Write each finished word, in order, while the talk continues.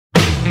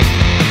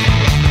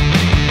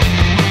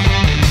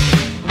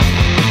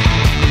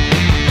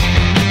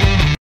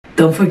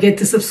Don't forget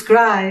to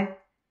subscribe,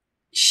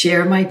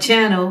 share my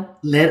channel,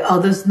 let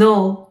others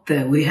know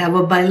that we have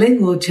a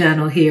bilingual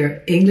channel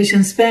here, English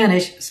and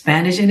Spanish,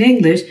 Spanish and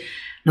English.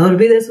 No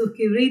olvides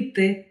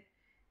suscribirte,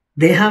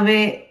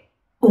 déjame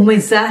un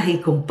mensaje y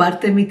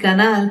comparte mi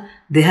canal.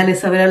 Déjale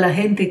saber a la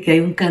gente que hay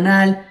un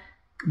canal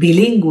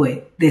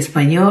bilingüe de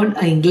español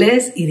a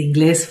inglés y de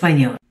inglés a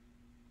español.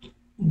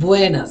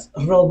 Buenas,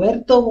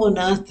 Roberto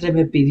Bonastre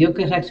me pidió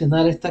que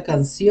reaccionara a esta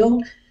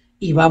canción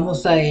y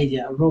vamos a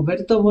ella.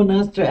 Roberto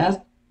Bonastre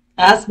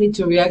asked me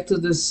to react to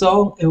this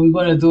song and we're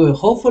going to do it.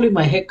 Hopefully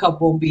my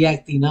hiccup won't be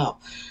acting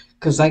up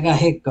because I got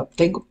hiccup.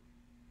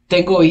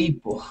 Tengo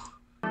hipo.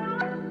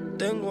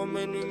 Tengo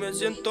menos y me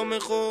siento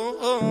mejor.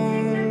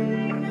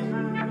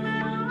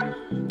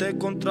 Te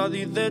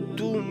contradices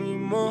tú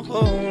mismo.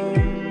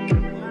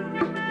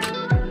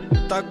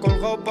 Estás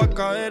colgado pa'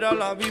 caer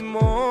al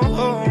abismo.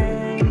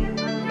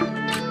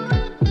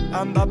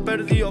 Anda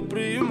perdido,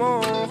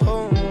 primo.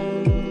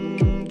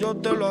 Yo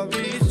te lo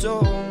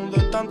aviso.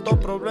 De tantos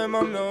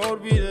problemas me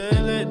olvidé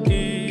de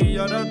ti. Y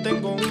ahora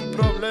tengo un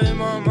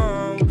problema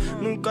más.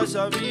 Nunca he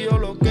sabido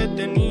lo que he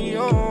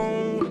tenido.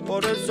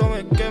 Por eso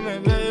es que me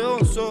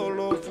veo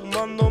solo,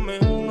 fumándome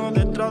uno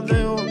detrás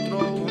de otro,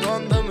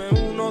 fumándome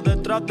uno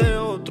detrás de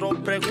otro.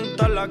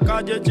 Pregunta en la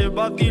calle,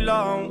 lleva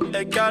vacilao.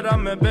 Es que ahora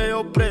me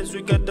veo preso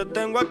y que te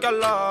tengo aquí al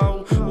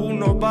lado.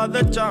 Uno va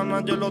de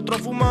chana y el otro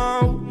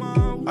fumao.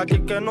 Aquí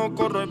que no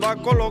corre va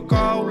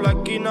colocado. La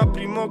esquina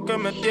primo que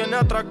me tiene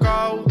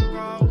atracado.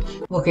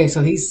 Okay,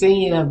 so he's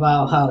singing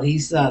about how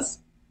he's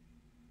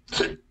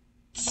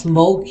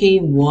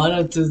smoking one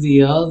after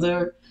the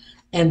other.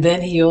 And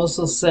then he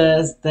also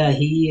says that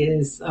he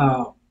is,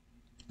 I'm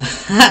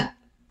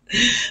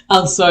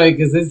sorry,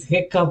 because this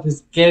hiccup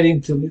is getting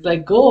to me. It's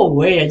like, go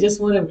away, I just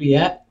want to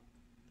react.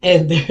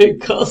 And there it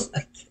goes.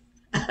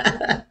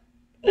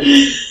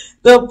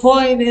 The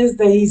point is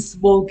that he's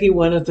smoking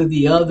one after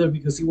the other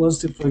because he wants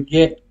to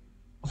forget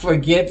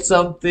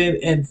something.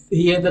 And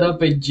he ended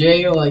up in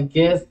jail, I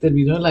guess.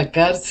 Terminó en la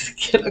cárcel.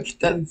 ¿Qué es lo que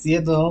está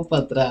diciendo? Vamos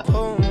para atrás.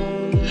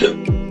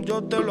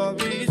 Yo te lo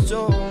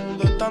aviso.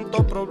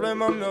 Tantos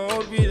problemas me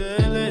olvidé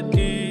de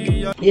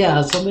ti.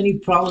 Yeah, so many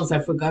problems I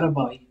forgot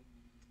about you.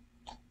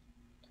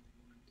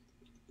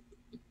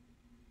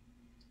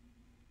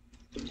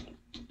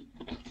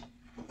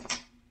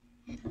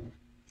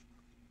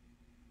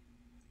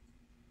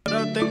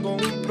 Ahora tengo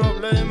un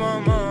problema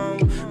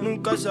más.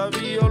 Nunca he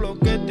sabido lo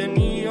que he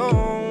tenido.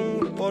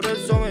 Por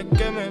eso es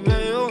que me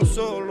veo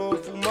solo,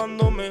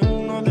 fumándome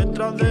uno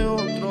detrás de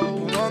otro,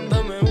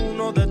 fumándome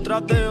uno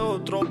detrás de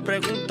otro.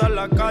 Pregunta en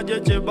la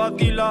calle, lleva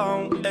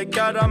vacilao. Es que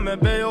ahora me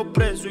veo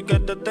preso y que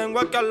te tengo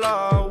aquí al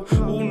lado.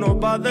 Uno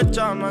va de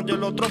chana y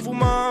el otro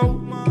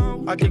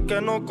fumao. Aquí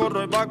que no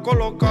corre va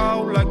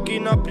colocado. La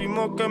esquina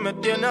primo que me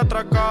tiene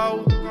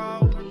atracado.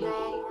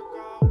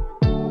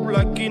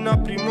 La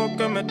esquina primo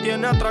que me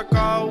tiene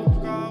atracado.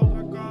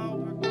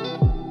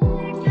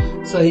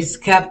 So he's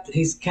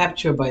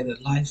captured by the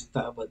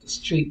lifestyle, by the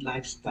street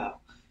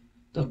lifestyle.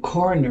 The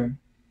corner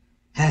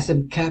has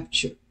him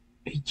captured.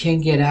 He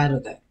can't get out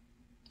of that.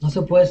 No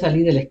se puede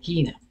salir de la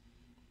esquina.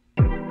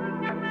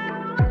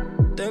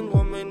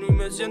 Tengo menos y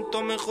me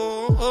siento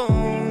mejor.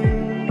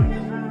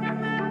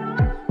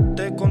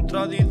 Te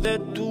contradices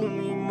tú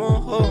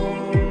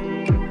mismo.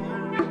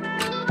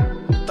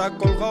 Estás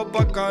colgado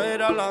pa'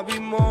 caer al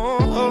abismo.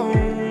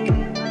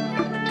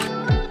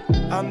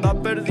 Anda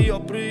perdido,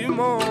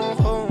 primo.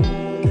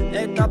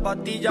 Esta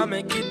pastilla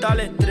me quita el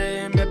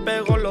estrés. Me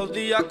pego los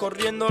días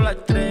corriendo la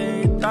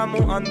estrés.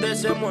 Estamos ande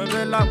se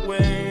mueve la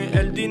web.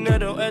 El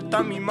dinero está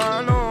en mi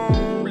mano.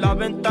 La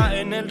venta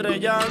en el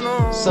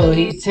rellano. So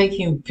he's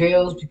taking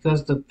pills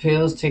because the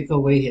pills take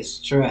away his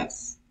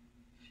stress.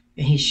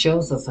 And he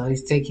shows us how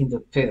he's taking the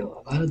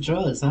pill. A lot of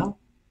drugs, huh?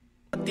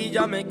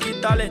 Pastilla me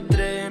quita el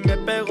estrés. Me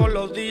pego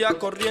los días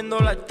corriendo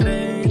la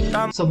estrés.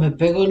 So me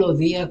pego los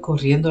días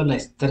corriendo la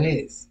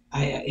estrés.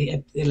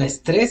 La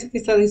estrés que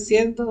está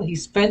diciendo, he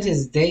spent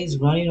his days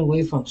running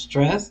away from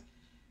stress.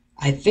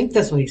 I think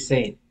that's what he's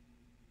saying.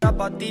 La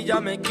pastilla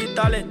me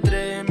quita el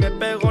estrés. Me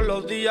pego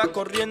los días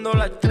corriendo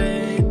la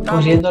estrés.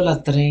 Corriendo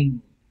la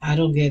tren. I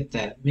don't get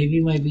that. Maybe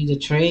it might be the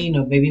train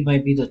or maybe it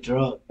might be the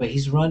drug. But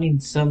he's running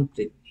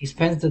something. He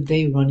spends the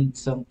day running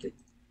something.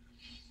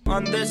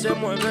 Ande se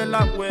mueve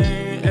la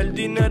web. El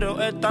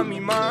dinero está en mi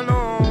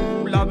mano.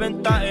 La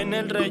venta en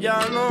el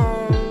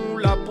rellano.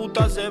 Las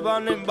putas se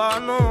van en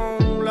vano.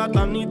 La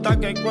tanita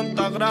que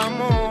cuenta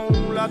gramos.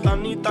 La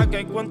tanita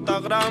que cuenta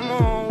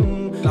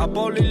gramos. La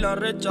poli la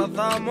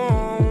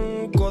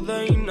rechazamos.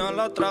 Codeína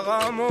la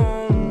tragamos.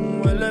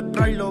 El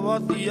spray lo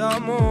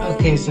vaciamos.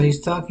 Okay, so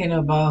he's talking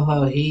about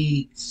how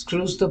he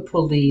screws the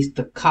police,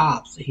 the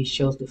cops. He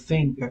shows the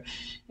finger.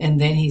 And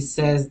then he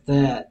says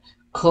that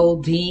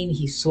codeine,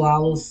 he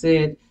swallows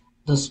it.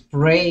 The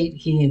spray,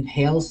 he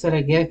inhales it,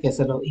 I guess. Que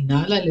se lo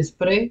inhala el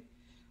spray.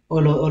 O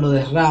lo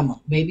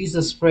derrama. Maybe it's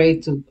a spray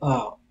to,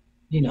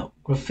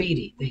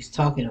 graffiti that he's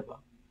talking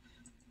about.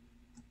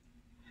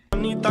 La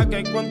tanita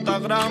que cuenta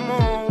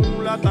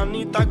gramos, la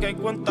tanita que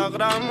cuenta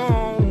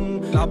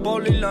gramos, la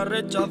poli la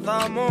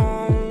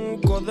rechazamos,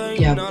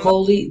 Yeah,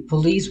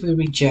 police we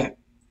reject.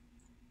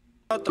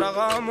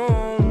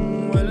 Tragamos,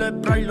 el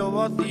spray lo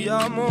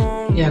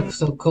vaciamos. Yeah,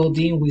 so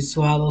codeine we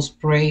swallow,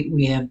 spray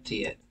we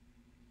empty it.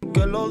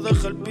 Que lo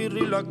deje el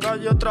pirri la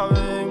calle otra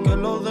vez. Que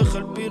lo deje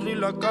el pirri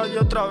la calle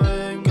otra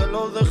vez. Que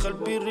lo deje el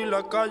pirri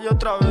la calle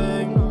otra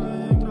vez.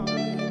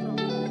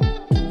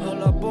 A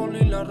la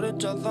poli la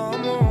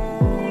rechazamos.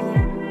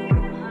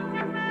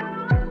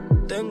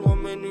 Tengo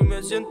menos y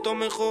me siento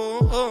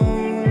mejor.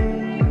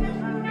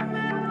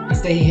 He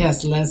said he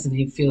has less and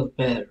he feels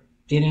better.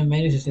 Tiene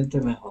menos y se siente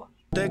mejor.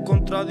 Te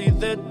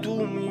contradices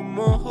tú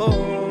mismo.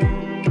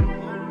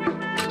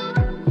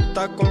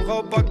 Estás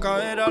colgado pa'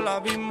 caer al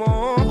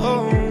abismo.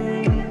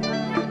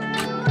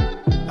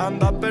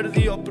 Anda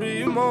perdido,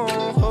 primo.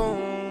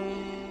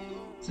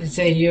 So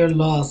say you're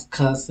lost,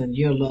 cousin,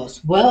 you're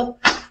lost. Well,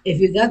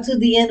 if you got to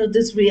the end of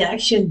this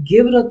reaction,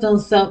 give it a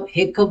thumbs up,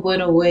 hiccup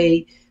went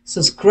away.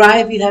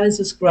 Subscribe if you haven't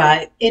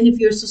subscribed. And if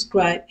you're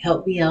subscribed,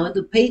 help me out on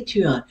the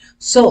Patreon.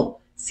 So,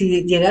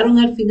 si llegaron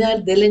al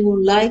final, denle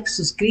un like,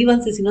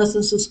 suscríbanse si no se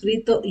han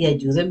suscrito y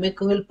ayúdenme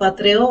con el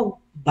Patreon.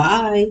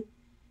 Bye.